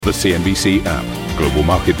The CNBC app. Global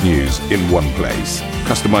market news in one place.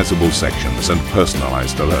 Customizable sections and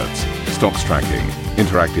personalized alerts. Stocks tracking,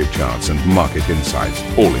 interactive charts and market insights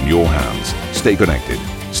all in your hands. Stay connected.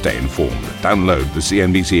 Stay informed. Download the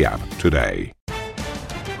CNBC app today.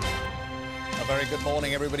 A very good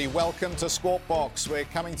morning, everybody. Welcome to Squawk Box. We're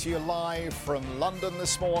coming to you live from London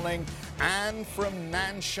this morning and from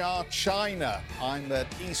Nansha, China. I'm at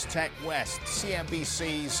East Tech West,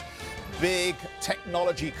 CNBC's big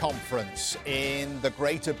technology conference in the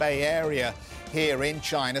Greater Bay Area here in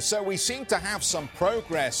China. So we seem to have some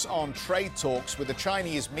progress on trade talks with the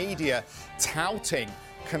Chinese media touting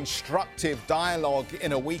constructive dialogue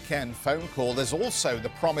in a weekend phone call. There's also the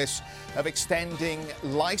promise of extending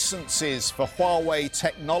licenses for Huawei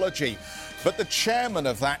technology. But the chairman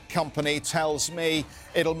of that company tells me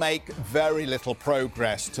it'll make very little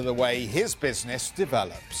progress to the way his business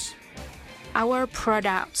develops. Our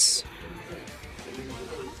products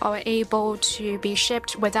are able to be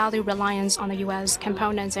shipped without the reliance on the U.S.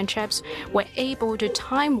 components and chips. We're able to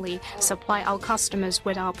timely supply our customers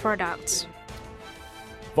with our products.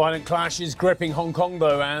 Violent clashes gripping Hong Kong,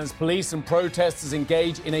 though, as police and protesters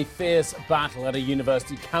engage in a fierce battle at a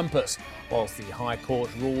university campus, whilst the High Court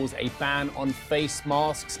rules a ban on face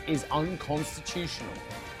masks is unconstitutional.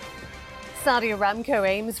 Saudi Aramco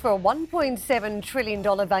aims for a $1.7 trillion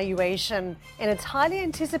valuation in its highly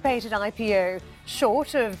anticipated IPO,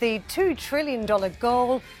 short of the $2 trillion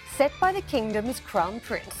goal set by the kingdom's crown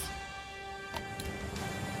prince.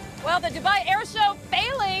 Well, the Dubai Air Show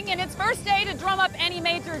failing in its first day to drum up any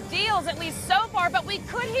major deals, at least so far, but we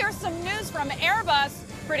could hear some news from Airbus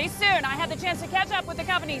pretty soon. I had the chance to catch up with the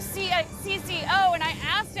company's CCO, and I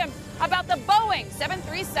asked him about the Boeing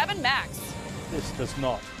 737 MAX. This does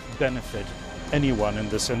not benefit anyone in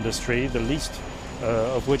this industry, the least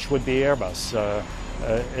of which would be Airbus.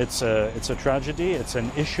 It's a tragedy, it's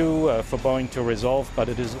an issue for Boeing to resolve, but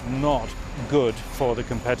it is not good for the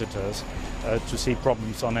competitors to see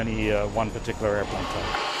problems on any one particular airplane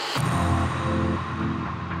type.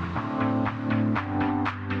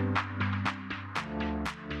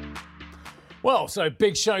 Well, so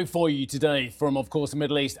big show for you today from, of course, the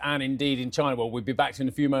Middle East and indeed in China. Well, we'll be back in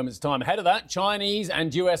a few moments' time. Ahead of that, Chinese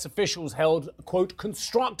and US officials held, quote,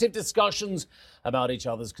 constructive discussions about each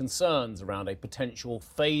other's concerns around a potential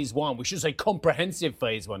phase one. We should say comprehensive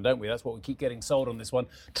phase one, don't we? That's what we keep getting sold on this one.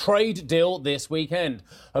 Trade deal this weekend,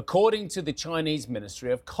 according to the Chinese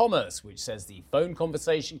Ministry of Commerce, which says the phone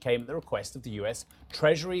conversation came at the request of the US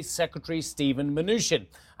Treasury Secretary Steven Mnuchin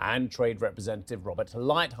and Trade Representative Robert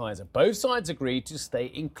Lighthizer. Both sides agreed to stay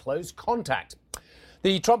in close contact.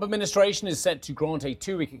 The Trump administration is set to grant a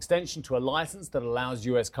 2-week extension to a license that allows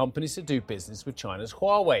US companies to do business with China's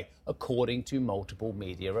Huawei, according to multiple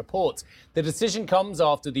media reports. The decision comes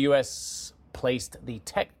after the US placed the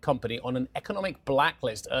tech company on an economic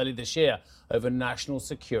blacklist early this year over national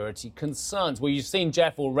security concerns. Well, you've seen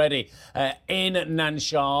Jeff already in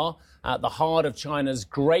Nansha, at the heart of China's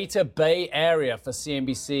Greater Bay Area for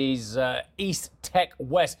CNBC's East Tech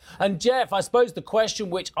West. And Jeff, I suppose the question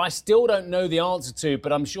which I still don't know the answer to,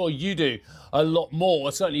 but I'm sure you do a lot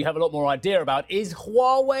more, certainly you have a lot more idea about, is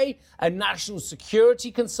Huawei a national security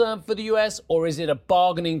concern for the US, or is it a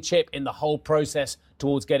bargaining chip in the whole process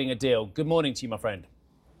towards getting a deal? Good morning to you, my friend.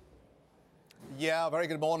 Yeah, very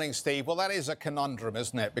good morning, Steve. Well, that is a conundrum,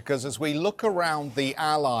 isn't it? Because as we look around the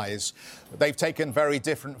allies, they've taken very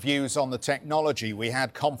different views on the technology. We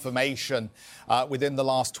had confirmation within the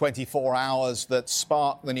last 24 hours that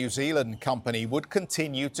Spark, the New Zealand company, would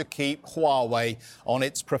continue to keep Huawei on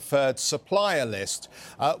its preferred supplier list.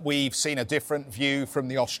 We've seen a different view from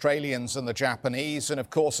the Australians and the Japanese. And of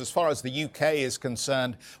course, as far as the UK is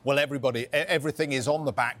concerned, well, everything is on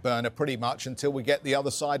the back burner pretty much until we get the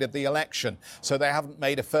other side of the election. So they haven't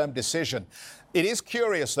made a firm decision. It is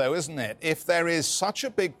curious, though, isn't it? If there is such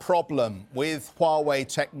a big problem with Huawei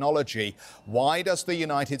technology, why does the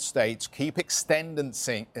United States keep extending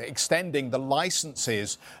the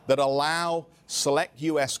licenses that allow select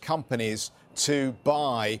US companies to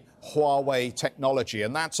buy Huawei technology?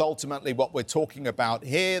 And that's ultimately what we're talking about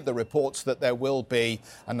here. The reports that there will be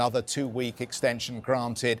another 2-week extension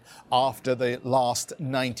granted after the last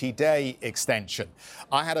 90-day extension.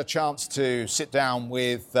 I had a chance to sit down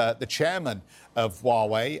with the chairman of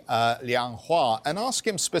Huawei, Liang Hua, and ask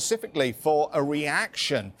him specifically for a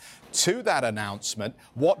reaction to that announcement.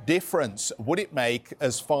 What difference would it make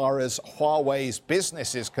as far as Huawei's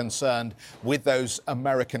business is concerned with those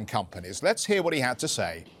American companies? Let's hear what he had to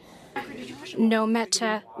say. No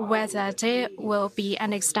matter whether there will be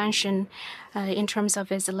an extension in terms of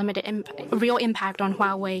its real impact on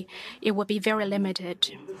Huawei, it will be very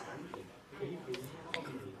limited.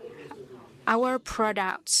 our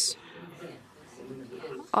products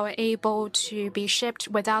are able to be shipped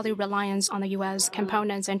without the reliance on the U.S.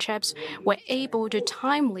 components and chips. We're able to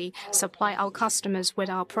timely supply our customers with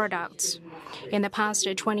our products. In the past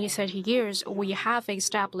 20, 30 years, we have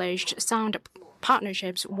established sound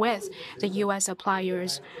partnerships with the U.S.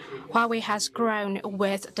 suppliers. Huawei has grown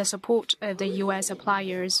with the support of the U.S.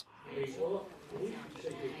 suppliers.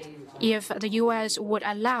 If the U.S. would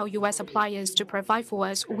allow U.S. suppliers to provide for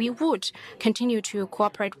us, we would continue to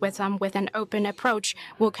cooperate with them with an open approach.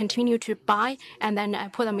 We'll continue to buy and then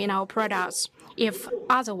put them in our products. If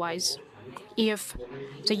otherwise, if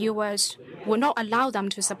the U.S. will not allow them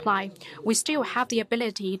to supply, we still have the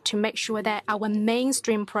ability to make sure that our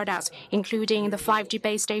mainstream products, including the 5G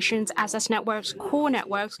base stations, access networks, core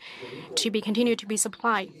networks, to be continued to be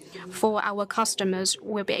supplied for our customers.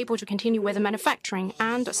 We'll be able to continue with the manufacturing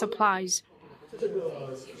and supplies.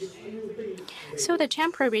 So the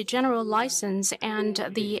temporary general license and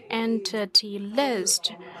the entity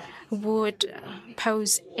list would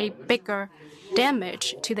pose a bigger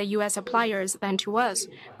damage to the U.S. suppliers than to us.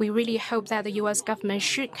 We really hope that the U.S. government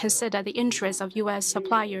should consider the interests of U.S.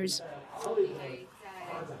 suppliers.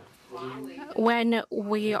 When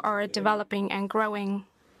we are developing and growing,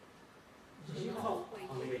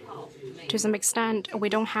 to some extent, we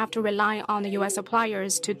don't have to rely on the U.S.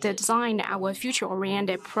 suppliers to design our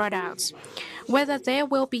future-oriented products. Whether there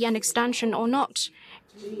will be an extension or not,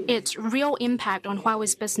 its real impact on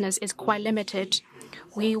Huawei's business is quite limited.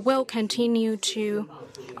 We will continue to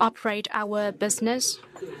operate our business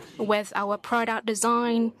with our product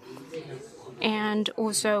design and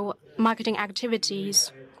also marketing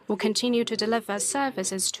activities. We'll continue to deliver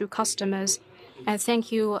services to customers. And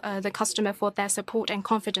thank you, the customer, for their support and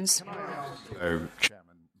confidence. So,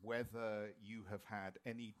 Chairman, whether you have had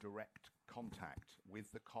any direct contact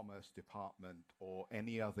with the Commerce Department or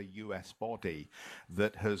any other U.S. body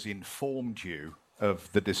that has informed you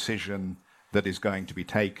of the decision that is going to be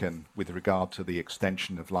taken with regard to the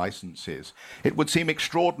extension of licenses. It would seem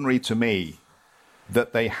extraordinary to me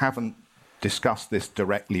that they haven't discussed this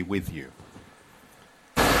directly with you.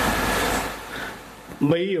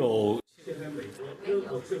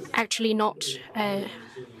 Actually not.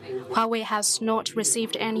 Huawei has not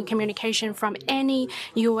received any communication from any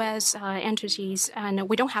U.S. entities, and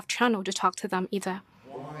we don't have channel to talk to them either.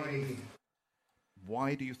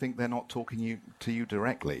 Why do you think they're not talking to you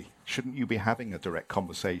directly? Shouldn't you be having a direct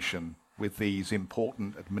conversation with these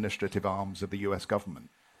important administrative arms of the U.S. government?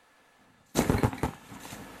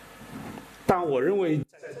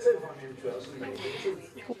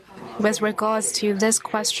 With regards to this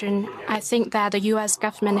question, I think that the U.S.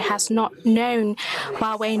 government has not known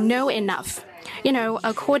Huawei enough.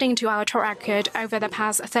 According to our track record over the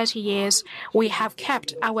past 30 years, we have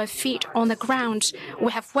kept our feet on the ground.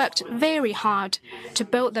 We have worked very hard to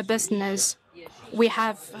build the business. We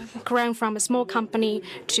have grown from a small company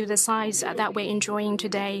to the size that we're enjoying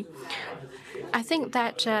today. I think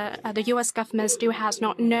that the U.S. government still has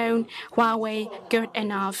not known Huawei good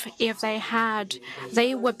enough. If they had,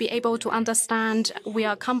 they would be able to understand we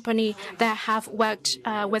are a company that have worked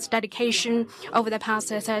with dedication over the past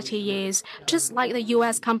 30 years, just like the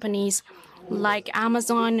U.S. companies like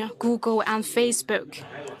Amazon, Google, and Facebook.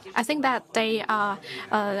 I think that they are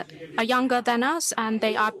younger than us, and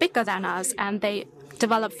they are bigger than us, and they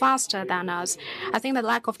develop faster than us. I think the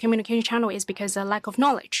lack of communication channel is because of lack of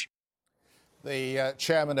knowledge. The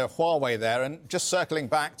chairman of Huawei there, and just circling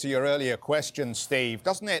back to your earlier question, Steve,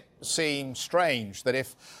 doesn't it seem strange that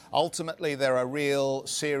if ultimately there are real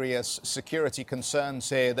serious security concerns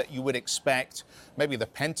here that you would expect maybe the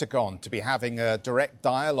Pentagon to be having a direct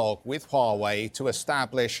dialogue with Huawei to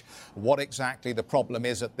establish what exactly the problem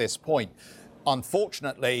is at this point?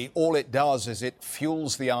 Unfortunately, all it does is it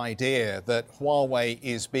fuels the idea that Huawei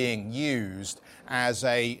is being used as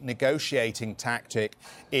a negotiating tactic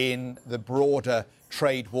in the broader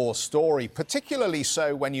trade war story, particularly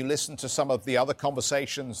so when you listen to some of the other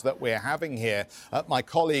conversations that we're having here. My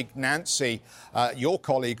colleague Nancy, your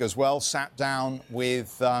colleague as well, sat down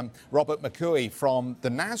with Robert McCooey from the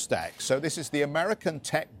NASDAQ. So this is the American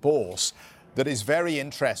tech bourse that is very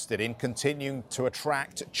interested in continuing to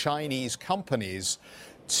attract Chinese companies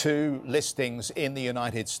to listings in the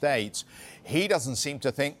United States. He doesn't seem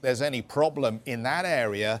to think there's any problem in that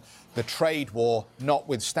area, the trade war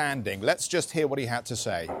notwithstanding. Let's just hear what he had to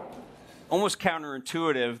say. Almost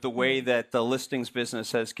counterintuitive the way that the listings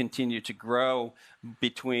business has continued to grow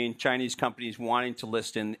between Chinese companies wanting to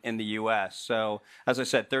list in the U.S. So, as I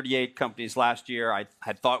said, 38 companies last year. I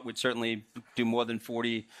had thought we'd certainly do more than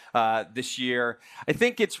 40 this year. I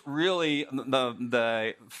think it's really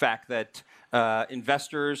the fact that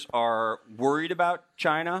Investors are worried about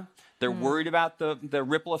China. They're worried about the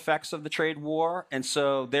ripple effects of the trade war. And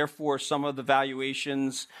so, therefore, some of the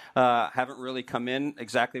valuations haven't really come in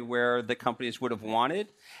exactly where the companies would have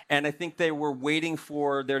wanted. And I think they were waiting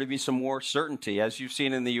for there to be some more certainty. As you've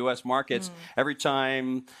seen in the U.S. markets, every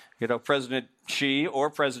time President Xi or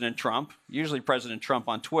President Trump, usually President Trump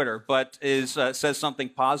on Twitter, but says something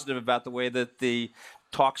positive about the way that the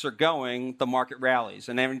talks are going, the market rallies.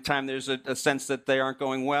 And every time there's a sense that they aren't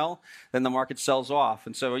going well, then the market sells off.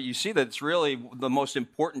 And so you see that it's really the most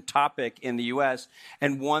important topic in the U.S.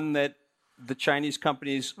 and one that the Chinese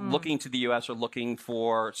companies looking to the U.S. are looking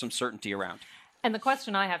for some certainty around. And the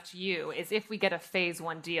question I have to you is, if we get a phase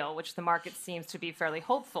one deal, which the market seems to be fairly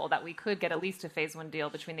hopeful that we could get at least a phase one deal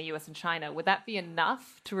between the U.S. and China, would that be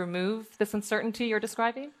enough to remove this uncertainty you're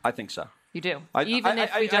describing? I think so. You do? Even if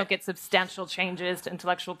we don't get substantial changes to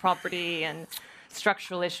intellectual property and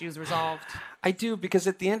structural issues resolved? I do, because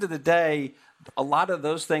at the end of the day, a lot of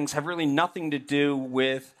those things have really nothing to do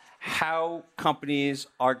with how companies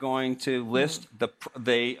are going to list,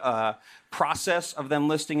 the process of them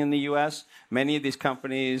listing in the U.S. Many of these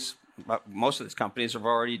companies, most of these companies have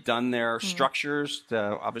already done their structures,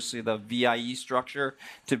 obviously the VIE structure,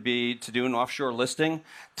 to do an offshore listing,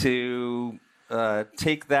 to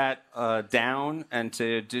take that down and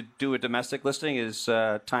to do a domestic listing is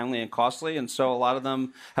timely and costly. And so a lot of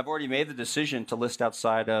them have already made the decision to list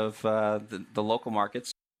outside of the local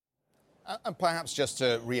markets. And perhaps just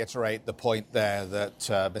to reiterate the point there that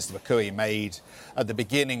Mr. McCooey made at the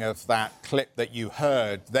beginning of that clip that you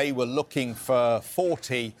heard, they were looking for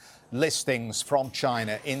 40 listings from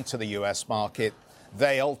China into the US market.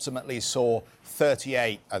 They ultimately saw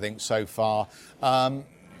 38, I think, so far.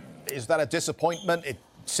 Is that a disappointment? It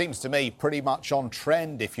seems to me pretty much on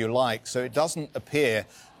trend, if you like. So it doesn't appear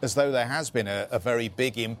as though there has been a very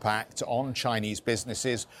big impact on Chinese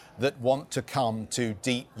businesses that want to come to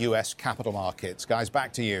deep US capital markets. Guys,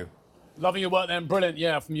 back to you. Loving your work then. Brilliant.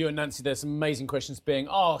 Yeah, from you and Nancy, there's some amazing questions being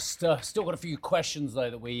asked. Still got a few questions, though,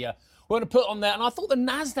 that we're going to put on there. And I thought the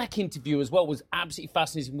NASDAQ interview as well was absolutely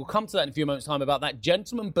fascinating. We'll come to that in a few moments' time about that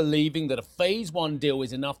gentleman believing that a phase one deal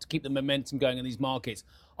is enough to keep the momentum going in these markets.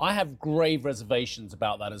 I have grave reservations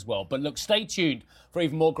about that as well. But look, stay tuned for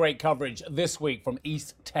even more great coverage this week from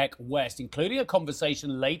East Tech West, including a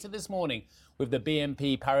conversation later this morning with the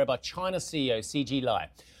BNP Paribas China CEO, CG Lai.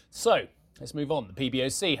 So, let's move on. The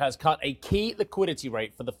PBOC has cut a key liquidity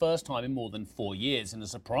rate for the first time in more than 4 years. In a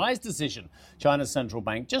surprise decision, China's central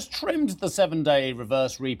bank just trimmed the 7-day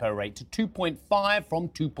reverse repo rate to 2.5 from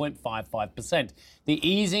 2.55%. The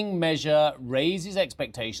easing measure raises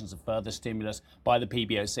expectations of further stimulus by the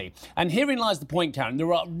PBOC. And herein lies the point, Karen.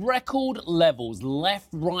 There are record levels left,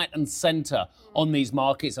 right and centre on these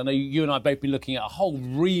markets. I know you and I have both been looking at a whole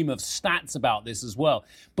ream of stats about this as well.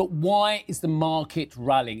 But why is the market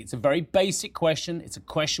rallying? It's a very basic question. It's a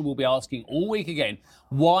question we'll be asking all week again.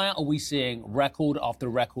 Why are we seeing record after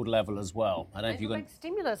record level as well? I don't know if you're going to...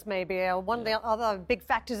 Stimulus maybe one of the other big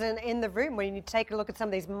factors in the room when you take a look at some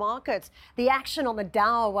of these markets. The action on the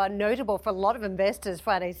Dow were notable for a lot of investors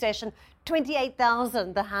Friday session.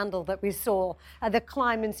 28,000, the handle that we saw. The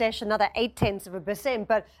climb in session, another 0.8%.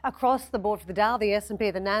 But across the board for the Dow, the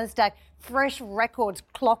S&P, the NASDAQ, fresh records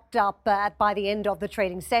clocked up by the end of the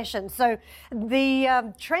trading session. So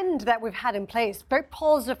the trend that we've had in place, very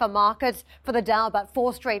positive for markets. For the Dow, about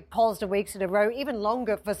 4 straight positive weeks in a row, even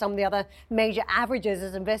longer for some of the other major averages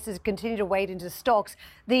as investors continue to wade into stocks.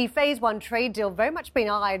 The phase one trade deal very much been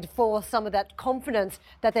eyed for some of that confidence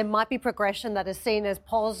that there might be progression that is seen as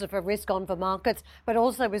positive for risk on for markets, but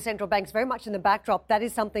also with central banks very much in the backdrop. That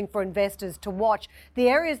is something for investors to watch. The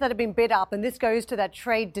areas that have been bid up, and this goes to that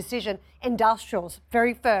trade decision, industrials,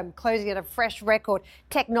 very firm, closing at a fresh record.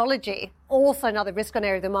 Technology, also another risk on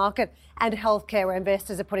area of the market, and healthcare where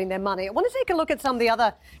investors are putting their money. I want to take a look at some of the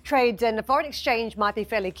other trades, and the foreign exchange might be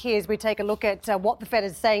fairly key as we take a look at what the Fed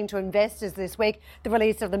is saying to investors this week. The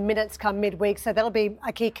release of the minutes come midweek, so that'll be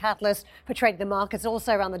a key catalyst for trading the markets.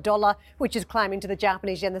 Also around the dollar, which is climbing to the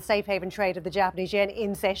Japanese yen, the safe haven trade of the Japanese yen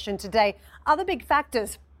in session today. Other big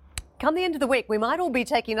factors. Come the end of the week, we might all be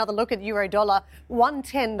taking another look at euro dollar.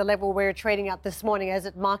 110, the level we're trading at this morning, as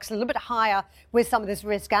it marks a little bit higher with some of this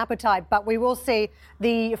risk appetite. But we will see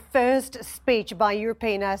the first speech by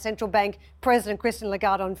European Central Bank President Christine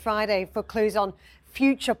Lagarde on Friday for clues on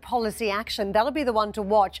future policy action. That'll be the one to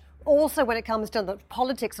watch. Also, when it comes to the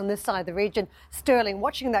politics on this side of the region, sterling,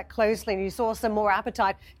 watching that closely, and you saw some more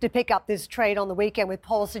appetite to pick up this trade on the weekend with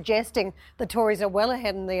polls suggesting the Tories are well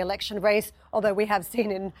ahead in the election race, although we have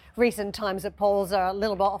seen in recent times that polls are a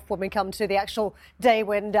little bit off when we come to the actual day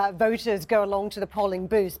when voters go along to the polling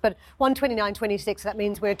booths. But 129.26, that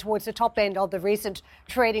means we're towards the top end of the recent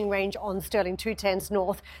trading range on sterling 210s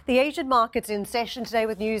north. The Asian markets in session today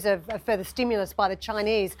with news of further stimulus by the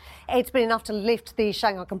Chinese. It's been enough to lift the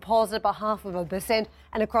Shanghai Composite by 0.5%,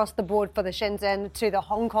 and across the board for the Shenzhen to the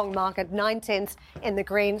Hong Kong market, 9/10 in the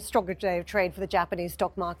green. Stronger day of trade for the Japanese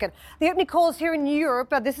stock market. The opening calls here in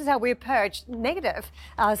Europe, this is how we approach negative,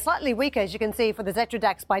 slightly weaker as you can see for the Xetra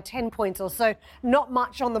DAX by 10 points or so. Not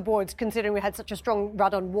much on the boards considering we had such a strong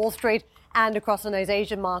run on Wall Street and across on those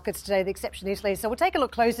Asian markets today, the exception Italy. So we'll take a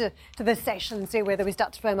look closer to this session and see whether we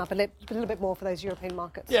start to firm up a little bit more for those European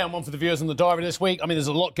markets. Yeah, and one for the viewers on the diary this week. I mean, there's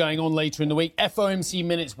a lot going on later in the week. FOMC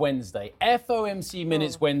minutes Wednesday. FOMC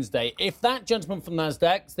minutes Wednesday. If that gentleman from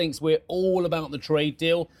NASDAQ thinks we're all about the trade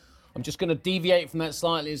deal, I'm just going to deviate from that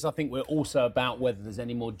slightly, as I think we're also about whether there's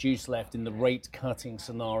any more juice left in the rate-cutting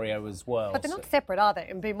scenario as well. But they're not separate, are they?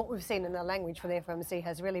 And what we've seen in the language from the FOMC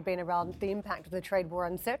has really been around the impact of the trade war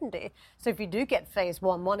uncertainty. So if you do get phase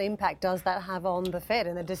one, what impact does that have on the Fed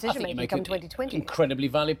and the decision-making come 2020? Incredibly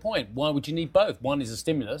valid point. Why would you need both? One is a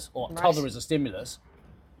stimulus, or t'other is a stimulus.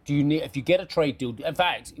 Do you need, if you get a trade deal, in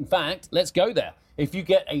fact, let's go there. If you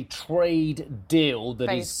get a trade deal that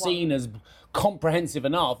is seen as comprehensive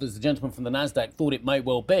enough, as the gentleman from the NASDAQ thought it may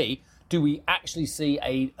well be, do we actually see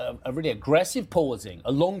a really aggressive pausing,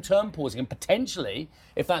 a long-term pausing, and potentially,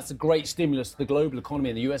 if that's a great stimulus to the global economy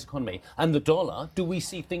and the US economy and the dollar, do we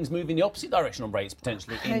see things move in the opposite direction on rates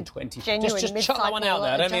potentially in 2020? Just chuck that one out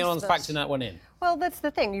there. I don't think anyone's factoring that one in. Well, that's the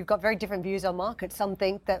thing. You've got very different views on markets. Some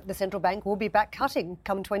think that the central bank will be back cutting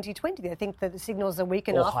come 2020. They think that the signals are weak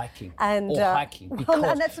enough. Or hiking. And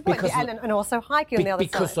that's the point. And also hiking on the other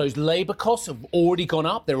side. Because those labour costs have already gone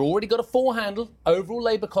up. They've already got a four handle. Overall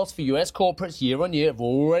labour costs for US corporates year on year have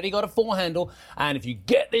already got a four handle. And if you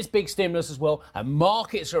get this big stimulus as well, and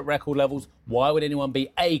markets are at record levels, why would anyone be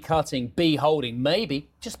A, cutting, B, holding? Maybe,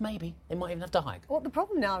 just maybe, they might even have to hike. Well, the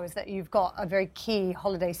problem now is that you've got a very key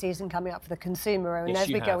holiday season coming up for the consumer. And as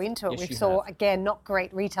we go into it, we saw, again, not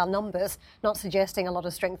great retail numbers, not suggesting a lot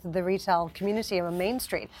of strength of the retail community on Main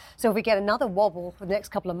Street. So if we get another wobble for the next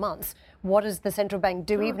couple of months, what does the central bank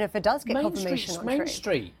do, even if it does get confirmation on trade? Main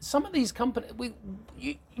Street. Some of these companies,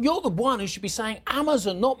 you're the one who should be saying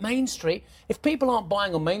Amazon, not Main Street. If people aren't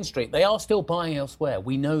buying on Main Street, they are still buying elsewhere.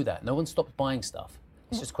 We know that. No one stopped buying stuff.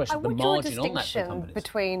 It's just a question of the margin on that for companies.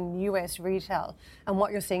 Between US retail and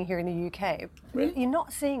what you're seeing here in the UK. Really? You're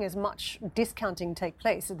not seeing as much discounting take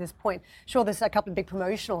place at this point. Sure, there's a couple of big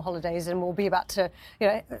promotional holidays, and we'll be about to,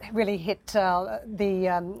 really hit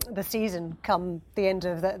the season come the end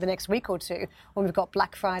of the next week or two, when we've got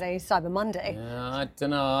Black Friday, Cyber Monday. Yeah, I don't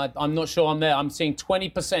know. I'm not sure I'm there. I'm seeing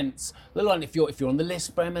 20%. Let alone if you're on the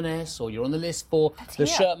list for M&S or you're on the list for the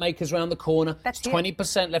shirt makers around the corner. That's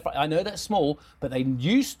 20% left. I know that's small, but they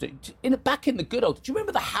used to, back in the good old, do you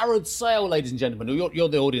remember the Harrods sale, ladies and gentlemen? You're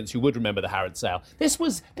the audience who would remember the Harrods sale. This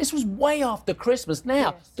was way after Christmas.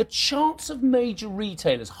 Now, the chance of major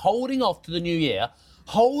retailers holding off to the new year,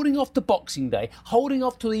 holding off to Boxing Day, holding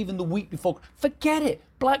off to even the week before, forget it.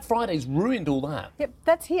 Black Friday's ruined all that. Yep,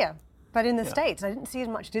 that's here. But in the States, I didn't see as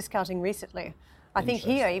much discounting recently. I think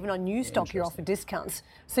here, even on new stock, you're offered discounts.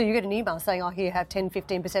 So you get an email saying, here, have 10,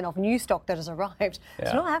 15% off new stock that has arrived. Yeah.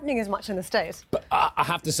 It's not happening as much in the States. But I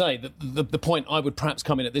have to say that the point I would perhaps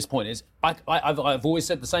come in at this point is, I've always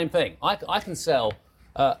said the same thing. I can sell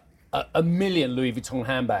a million Louis Vuitton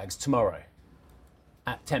handbags tomorrow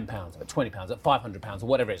at £10, at £20, at £500, or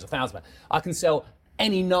whatever it is, £1,000. I can sell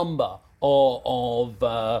any number of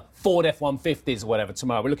Ford F-150s or whatever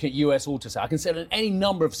tomorrow. We're looking at US auto sales. I can sell any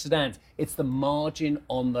number of sedans. It's the margin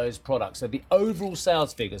on those products. So the overall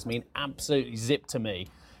sales figures mean absolutely zip to me.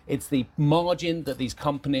 It's the margin that these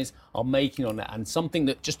companies are making on that. And something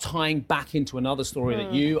that, just tying back into another story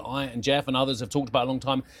that you, I and Jeff and others have talked about a long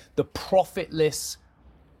time, the profitless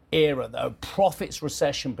era, the profits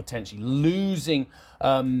recession potentially, losing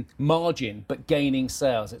margin but gaining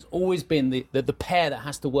sales. It's always been the pair that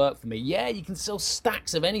has to work for me. Yeah, you can sell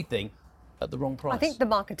stacks of anything at the wrong price. I think the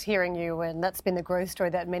market's hearing you, and that's been the growth story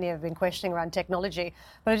that many have been questioning around technology.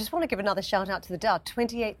 But I just want to give another shout out to the Dow.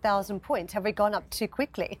 28,000 points. Have we gone up too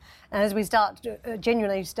quickly? And as we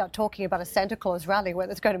genuinely start talking about a Santa Claus rally,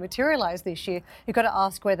 whether it's going to materialise this year, you've got to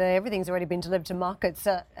ask whether everything's already been delivered to markets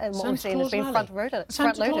and what we've seen has been front-loaded.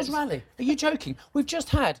 Santa Claus rally? Are you joking? We've just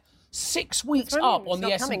had 6 weeks up on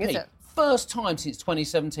the S&P. first time since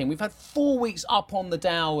 2017. We've had 4 weeks up on the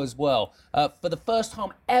Dow as well. For the first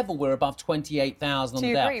time ever, we're above 28,000 on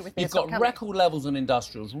the Dow. You've got record levels on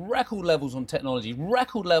industrials, record levels on technology,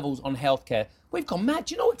 record levels on healthcare. We've gone mad.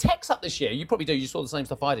 Do you know what tech's up this year? You probably do. You saw the same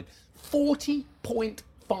stuff I did.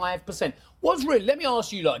 40.5%. Was really, let me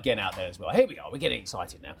ask you lot again out there as well. Here we are. We're getting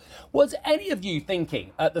excited now. Was any of you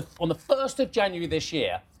thinking on the 1st of January this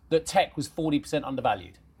year that tech was 40%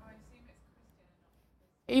 undervalued?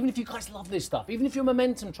 Even if you guys love this stuff, even if you're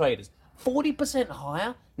momentum traders, 40%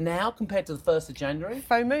 higher now compared to the 1st of January?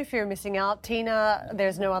 FOMO, fear of missing out. Tina,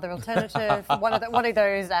 there's no other alternative. One of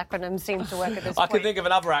those acronyms seems to work at this point. I can think of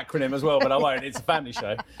another acronym as well, but I won't. It's a family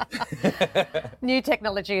show. New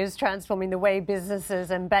technology is transforming the way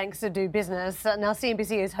businesses and banks do business. Now,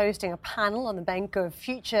 CNBC is hosting a panel on the bank of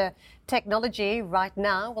future technology. Right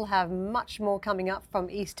now, we'll have much more coming up from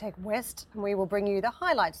East Tech West, and we will bring you the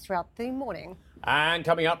highlights throughout the morning. And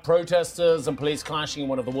coming up, protesters and police clashing in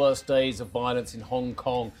one of the worst days of violence in Hong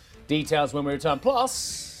Kong. Details when we return.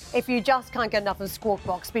 Plus, if you just can't get enough of Squawk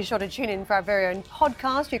Box, be sure to tune in for our very own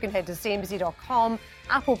podcast. You can head to cnbc.com,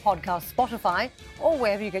 Apple Podcasts, Spotify, or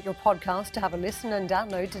wherever you get your podcast to have a listen and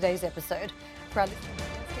download today's episode. Bradley,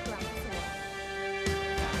 stick around.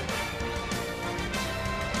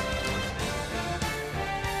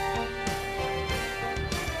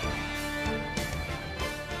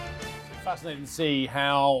 Fascinating to see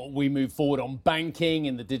how we move forward on banking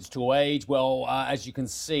in the digital age. Well, as you can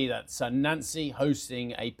see, that's Nancy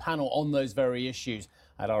hosting a panel on those very issues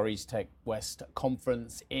at our East Tech West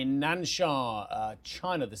conference in Nansha,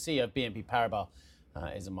 China. The CEO of BNP Paribas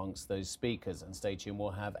is amongst those speakers. And stay tuned,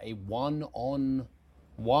 we'll have a one-on-one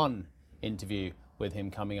interview with him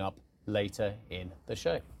coming up later in the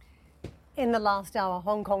show. In the last hour,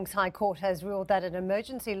 Hong Kong's High Court has ruled that an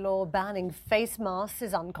emergency law banning face masks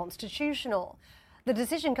is unconstitutional. The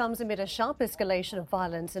decision comes amid a sharp escalation of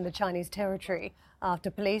violence in the Chinese territory after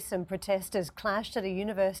police and protesters clashed at a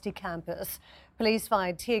university campus. Police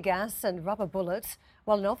fired tear gas and rubber bullets,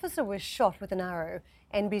 while an officer was shot with an arrow.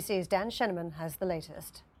 NBC's Dan Sheneman has the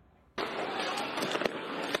latest.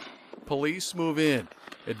 Police move in,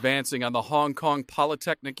 advancing on the Hong Kong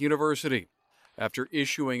Polytechnic University. After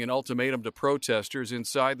issuing an ultimatum to protesters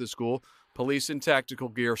inside the school, police in tactical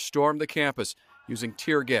gear stormed the campus using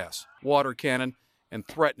tear gas, water cannon, and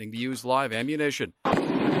threatening to use live ammunition.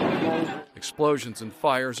 Explosions and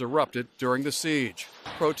fires erupted during the siege.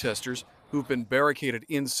 Protesters, who've been barricaded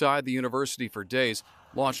inside the university for days,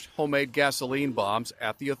 launched homemade gasoline bombs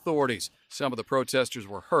at the authorities. Some of the protesters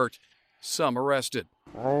were hurt, some arrested.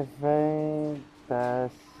 I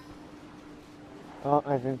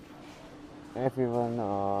think everyone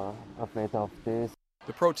are afraid of this.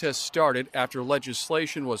 The protests started after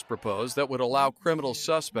legislation was proposed that would allow criminal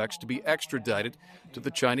suspects to be extradited to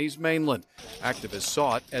the Chinese mainland. Activists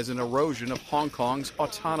saw it as an erosion of Hong Kong's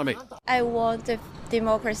autonomy. I want the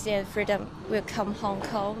democracy and freedom will come Hong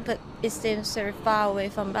Kong, but it seems very far away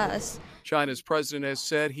from us. China's president has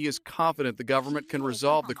said he is confident the government can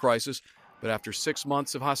resolve the crisis, but after 6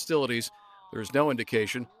 months of hostilities, there is no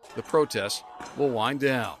indication the protests will wind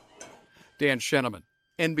down. Dan Sheneman,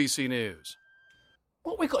 NBC News.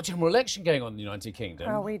 Well, we've got a general election going on in the United Kingdom.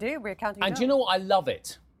 Oh, we do. We're counting And down. do you know what? I love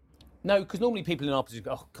it. No, because normally people in our position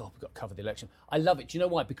go, oh, God, we've got to cover the election. I love it. Do you know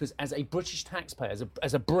why? Because as a British taxpayer,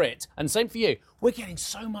 as a Brit, and same for you, we're getting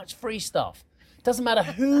so much free stuff. Doesn't matter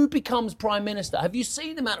who becomes Prime Minister. Have you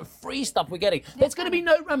seen the amount of free stuff we're getting? There's going to be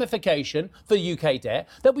no ramification for UK debt.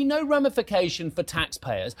 There'll be no ramification for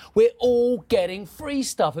taxpayers. We're all getting free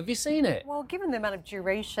stuff. Have you seen it? Well, given the amount of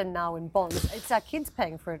duration now in bonds, it's our kids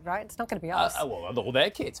paying for it, right? It's not going to be us. Well, all their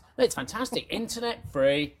kids. No, it's fantastic. Internet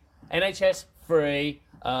free, NHS free,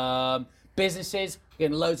 businesses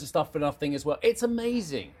getting loads of stuff for nothing as well. It's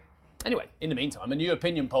amazing. Anyway, in the meantime, a new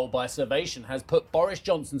opinion poll by Survation has put Boris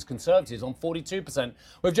Johnson's Conservatives on 42%,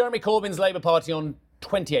 with Jeremy Corbyn's Labour Party on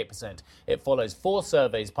 28%. It follows 4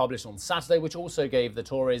 surveys published on Saturday, which also gave the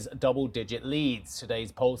Tories double-digit leads.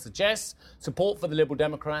 Today's poll suggests support for the Liberal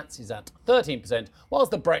Democrats is at 13%, whilst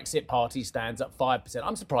the Brexit Party stands at 5%.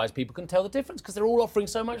 I'm surprised people can tell the difference because they're all offering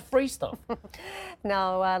so much free stuff.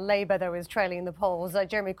 Now, Labour, though, is trailing in the polls.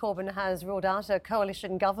 Jeremy Corbyn has ruled out a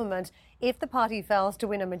coalition government if the party fails to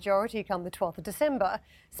win a majority come the 12th of December.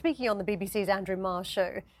 Speaking on the BBC's Andrew Marr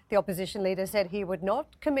show, the opposition leader said he would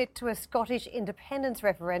not commit to a Scottish independence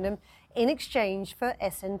referendum in exchange for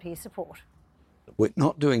SNP support. We're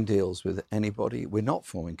not doing deals with anybody. We're not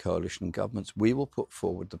forming coalition governments. We will put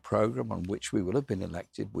forward the programme on which we will have been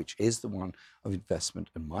elected, which is the one of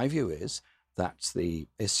investment. And my view is that's the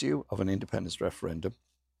issue of an independence referendum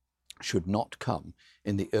should not come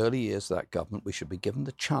in the early years of that government. We should be given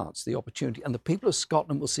the chance, the opportunity, and the people of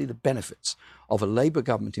Scotland will see the benefits of a Labour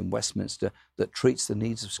government in Westminster that treats the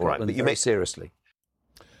needs of Scotland very seriously.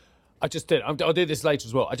 I just did. I'll do this later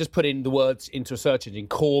as well. I just put in the words into a search engine,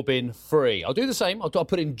 Corbyn free. I'll do the same. I'll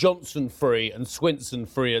put in Johnson free and Swinson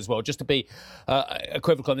free as well, just to be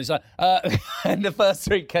equivocal on this. And the first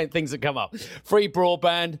three things that come up: free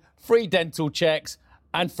broadband, free dental checks,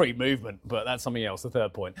 and free movement. But that's something else, the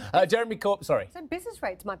third point. Jeremy Corbyn, sorry. So business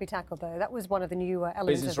rates might be tackled, though. That was one of the new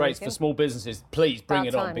elements. Business rates for small businesses. Please bring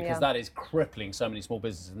it on, because yeah. that is crippling so many small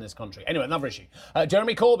businesses in this country. Anyway, another issue.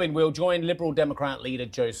 Jeremy Corbyn will join Liberal Democrat leader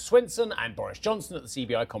Jo Swinson and Boris Johnson at the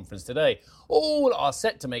CBI conference today. All are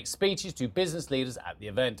set to make speeches to business leaders at the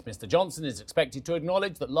event. Mr Johnson is expected to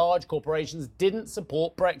acknowledge that large corporations didn't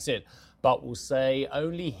support Brexit, but will say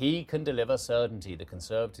only he can deliver certainty. The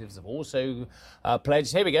Conservatives have also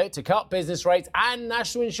pledged, here we go, to cut business rates and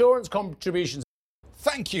national insurance contributions.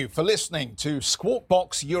 Thank you for listening to Squawk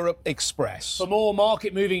Box Europe Express. For more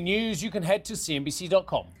market-moving news, you can head to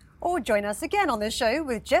cnbc.com. Or join us again on the show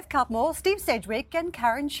with Jeff Cutmore, Steve Sedgwick and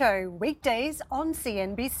Karen Cho, weekdays on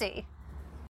CNBC.